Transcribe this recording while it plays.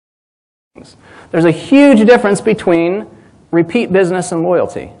There's a huge difference between repeat business and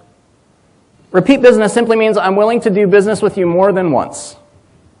loyalty. Repeat business simply means I'm willing to do business with you more than once.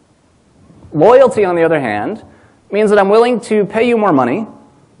 Loyalty, on the other hand, means that I'm willing to pay you more money,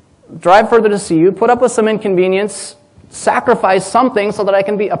 drive further to see you, put up with some inconvenience, sacrifice something so that I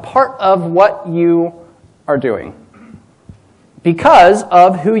can be a part of what you are doing. Because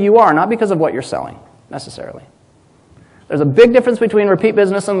of who you are, not because of what you're selling, necessarily. There's a big difference between repeat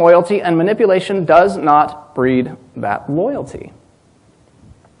business and loyalty, and manipulation does not breed that loyalty.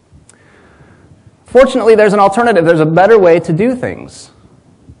 Fortunately, there's an alternative. There's a better way to do things.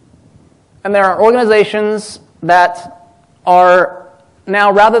 And there are organizations that are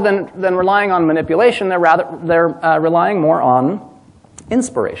now, rather than relying on manipulation, they're relying more on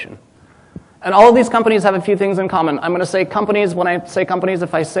inspiration. And all of these companies have a few things in common. I'm going to say companies. When I say companies,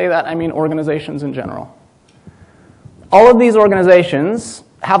 if I say that, I mean organizations in general. All of these organizations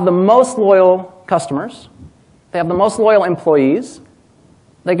have the most loyal customers. They have the most loyal employees.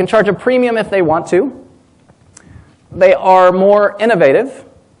 They can charge a premium if they want to. They are more innovative,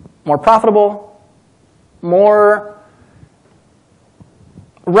 more profitable, more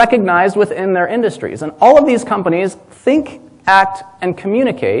recognized within their industries. And all of these companies think, act, and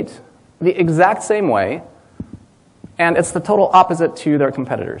communicate the exact same way, and it's the total opposite to their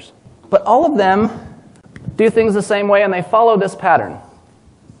competitors. But all of them do things the same way, and they follow this pattern.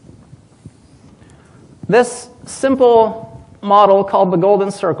 This simple model called the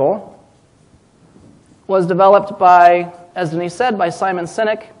Golden Circle was developed by, as Denise said, by Simon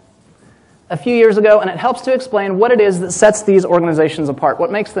Sinek a few years ago, and it helps to explain what it is that sets these organizations apart,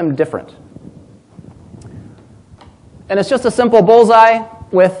 what makes them different. And it's just a simple bullseye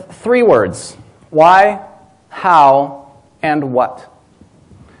with 3 words: why, how, and what.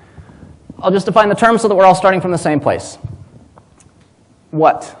 I'll just define the terms so that we're all starting from the same place.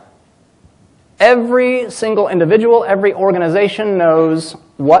 What? Every single individual, every organization knows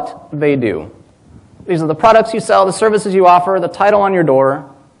what they do. These are the products you sell, the services you offer, the title on your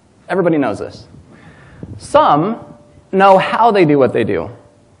door. Everybody knows this. Some know how they do what they do.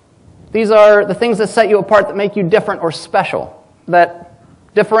 These are the things that set you apart, that make you different or special, that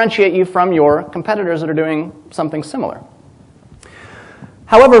differentiate you from your competitors that are doing something similar.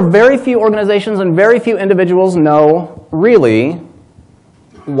 However, very few organizations and very few individuals know really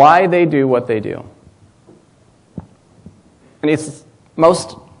why they do what they do. And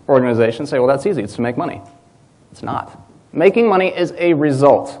most organizations say, well, that's easy, it's to make money. It's not. Making money is a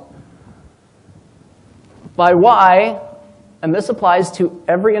result. By why, and this applies to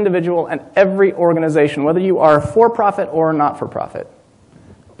every individual and every organization, whether you are for-profit or not-for-profit.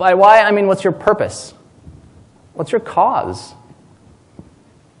 By why, I mean, what's your purpose? What's your cause?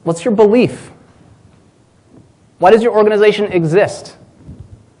 What's your belief? Why does your organization exist?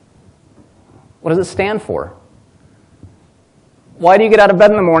 What does it stand for? Why do you get out of bed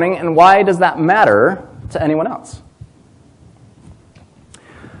in the morning, and why does that matter to anyone else?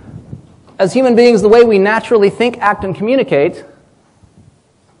 As human beings, the way we naturally think, act, and communicate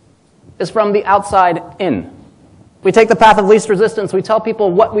is from the outside in. We take the path of least resistance. We tell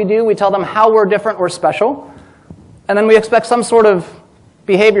people what we do. We tell them how we're different or special. And then we expect some sort of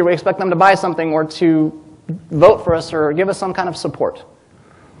behavior. We expect them to buy something or to vote for us or give us some kind of support.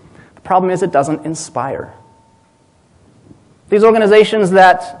 The problem is it doesn't inspire. These organizations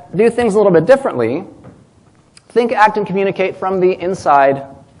that do things a little bit differently think, act, and communicate from the inside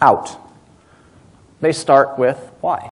out. They start with why.